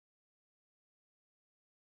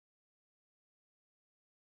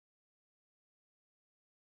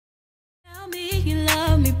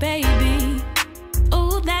baby.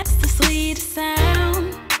 Oh, that's the sweetest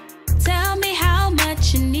sound. Tell me how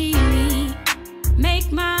much you need me.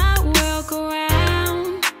 Make my world go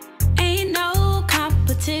round. Ain't no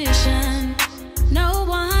competition. No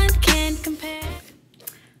one can compare.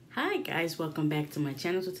 Hi guys, welcome back to my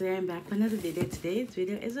channel. So today I'm back with another video. Today's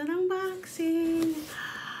video is an unboxing.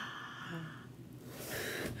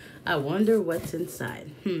 I wonder what's inside.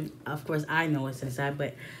 Of course I know what's inside,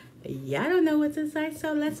 but y'all don't know what's inside,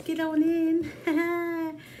 so let's get on in.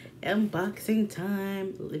 Unboxing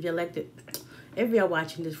time. If you're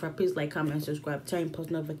watching this, please like, comment, and subscribe, turn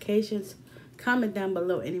post notifications, comment down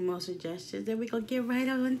below any more suggestions, then we're gonna get right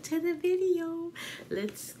on to the video.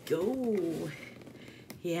 Let's go.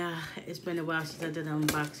 Yeah, it's been a while since I did an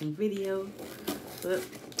unboxing video, but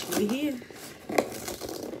we here.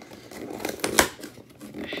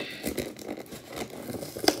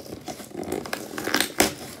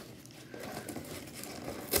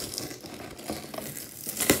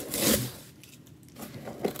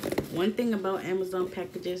 One thing about Amazon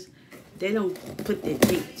packages, they don't put their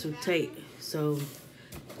tape too tight, so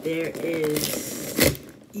there is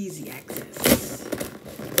easy access.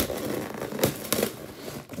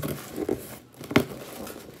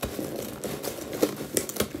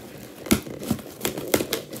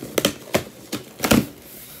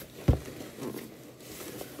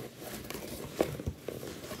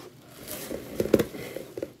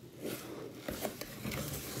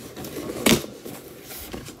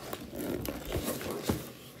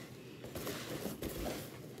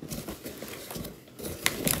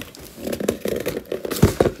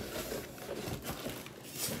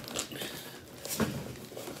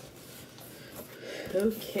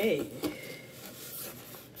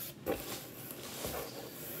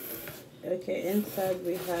 Okay, inside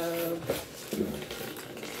we have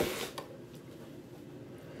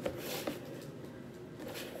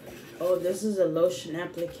this is a lotion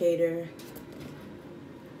applicator.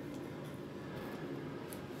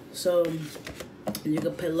 So you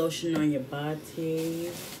can put lotion on your body.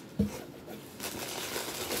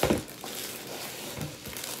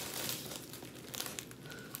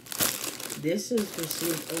 This is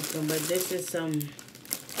received open, but this is some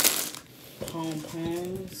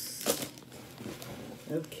pom-poms.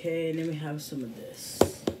 Okay, then we have some of this.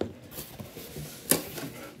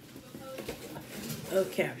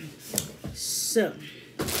 Okay, so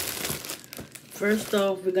first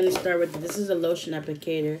off, we're gonna start with this is a lotion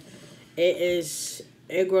applicator. It is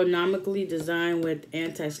ergonomically designed with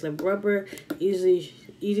anti-slip rubber, easy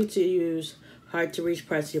to use, hard to reach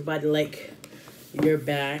parts of your body like your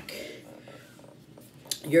back,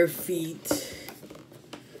 your feet,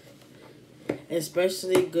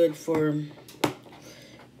 especially good for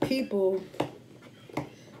people.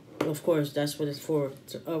 Of course, that's what it's for,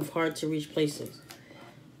 of hard to reach places.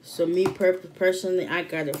 So me personally, I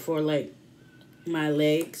got it for like my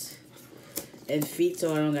legs and feet,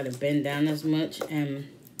 so I don't gotta bend down as much, and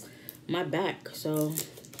my back, so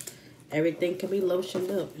everything can be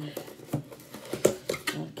lotioned up.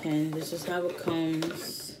 Okay, this is how it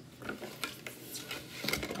comes.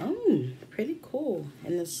 Oh, pretty cool.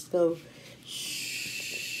 And it's so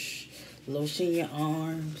lotion your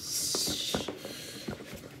arms.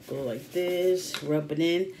 Go like this, rub it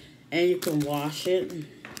in, and you can wash it.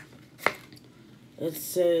 It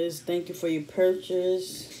says, thank you for your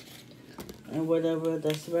purchase, and whatever,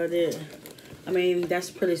 that's about it. I mean,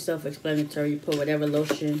 that's pretty self-explanatory. You put whatever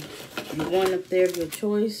lotion you want up there of your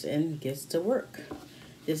choice, and it gets to work.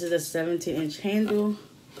 This is a 17-inch handle,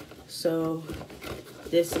 so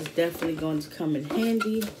this is definitely going to come in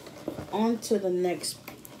handy. On to the next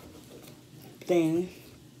thing.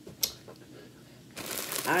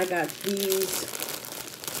 I got these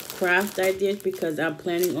craft ideas because I'm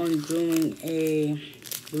planning on doing a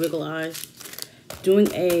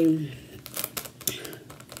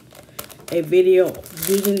video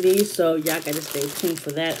using these, so y'all gotta stay tuned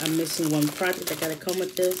for that. I'm missing one project that gotta come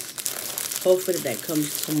with this. Hopefully that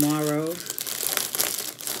comes tomorrow,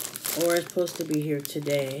 or it's supposed to be here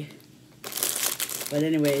today, but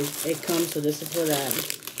anyways, it comes, so this is for that.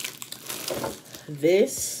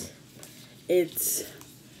 This, it's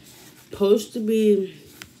supposed to be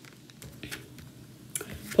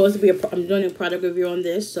I'm doing a product review on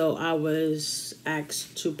this, so I was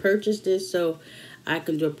asked to purchase this so I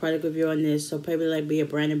can do a product review on this, so probably like be a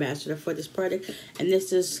brand ambassador for this product. And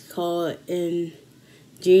this is called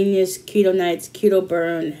Ingenious Keto Nights Keto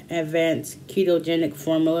Burn Advanced Ketogenic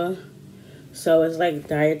Formula. So it's like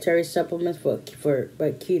dietary supplements with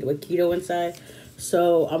keto inside.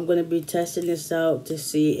 So I'm gonna be testing this out to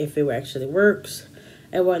see if it actually works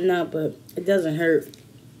and whatnot, but it doesn't hurt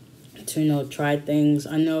to, you know, try things.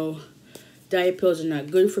 I know diet pills are not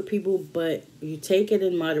good for people, but you take it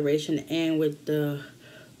in moderation and with the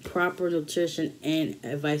proper nutrition and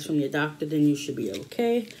advice from your doctor, then you should be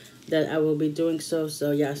okay. That I will be doing so.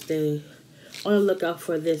 So yeah, stay on the lookout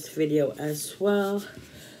for this video as well.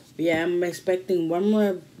 Yeah, I'm expecting one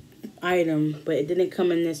more item, but it didn't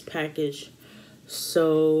come in this package.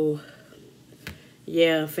 So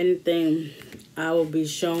yeah, if anything, I will be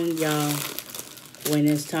showing y'all when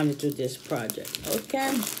it's time to do this project.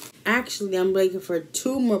 Okay, actually I'm waiting for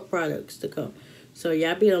 2 more products to come, so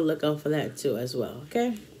y'all be on the lookout for that too as well.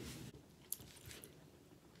 Okay,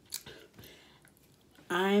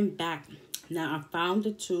 I'm back now. I found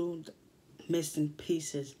the 2 missing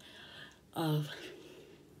pieces of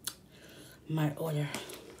my order.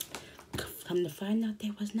 Come to find out,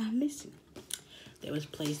 they was not missing. They was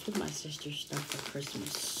placed with my sister's stuff for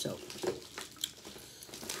Christmas. So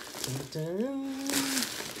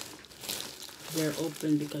they're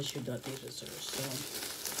open because she thought these was hers. So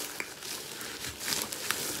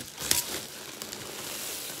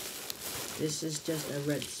this is just a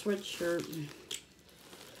red sweatshirt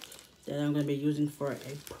that I'm gonna be using for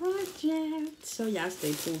a project. So y'all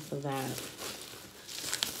stay tuned for that.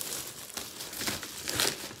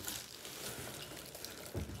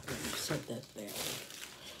 Set that there.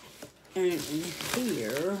 And in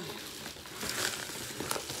here,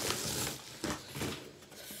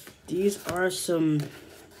 these are some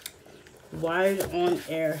wired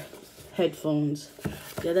on-air headphones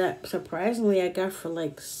that surprisingly I got for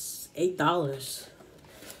like $8.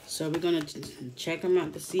 So we're gonna check them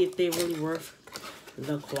out to see if they're really worth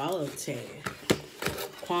the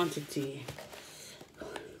quantity.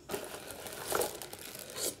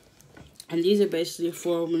 And these are basically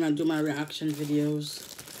for when I do my reaction videos.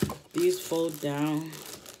 These fold down.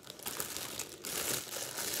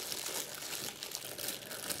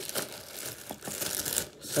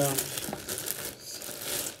 So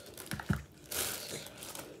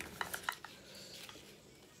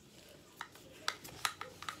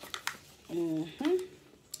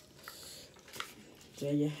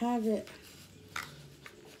there you have it.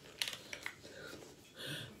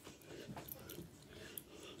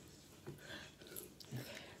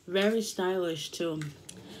 Very stylish too.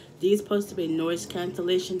 These supposed to be noise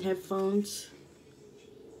cancellation headphones.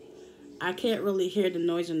 I can't really hear the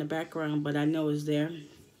noise in the background, but I know it's there.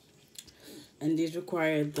 And these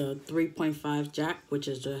require the 3.5 jack, which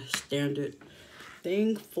is the standard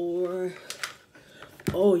thing for...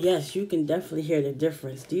 Oh yes, you can definitely hear the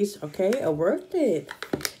difference. These, okay, are worth it.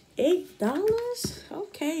 $8?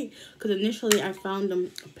 Okay. Because initially I found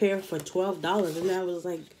them a pair for $12. And I was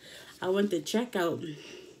like, I went to checkout.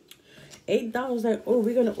 $8, like, oh,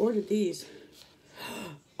 we're gonna order these.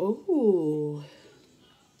 Oh,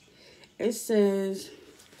 it says,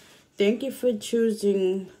 thank you for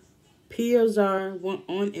choosing POZR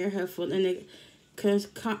on-air headphones and a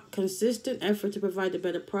consistent effort to provide the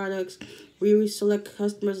better products. We select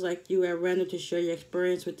customers like you at random to share your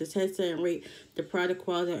experience with this headset and rate the product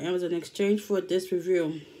quality on Amazon. In exchange for this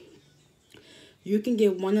review, you can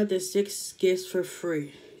get one of the 6 gifts for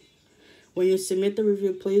free. When you submit the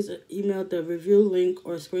review, please email the review link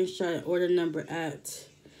or screenshot and order number at.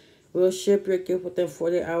 We'll ship your gift within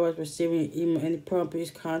 40 hours receiving your email. Any problem, please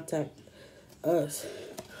contact us.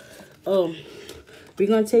 Oh, we're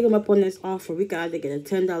going to take them up on this offer. We got to get a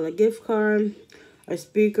 $10 gift card, a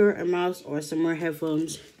speaker, a mouse, or some more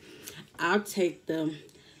headphones. I'll take the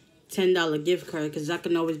 $10 gift card because I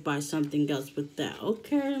can always buy something else with that.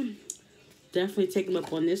 Okay. Definitely take them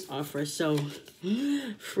up on this offer. So,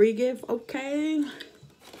 free gift, okay.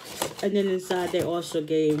 And then inside they also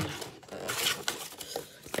gave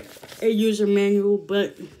a user manual,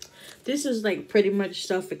 but this is like pretty much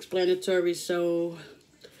self-explanatory. So,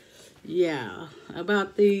 yeah,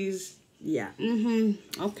 about these, yeah,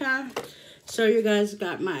 okay. So you guys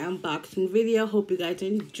got my unboxing video. Hope you guys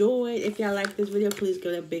enjoyed. If y'all like this video, please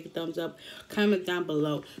give it a big thumbs up. Comment down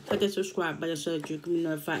below. Click the subscribe button so that you can be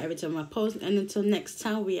notified every time I post. And until next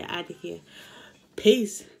time, we are out of here.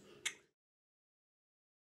 Peace.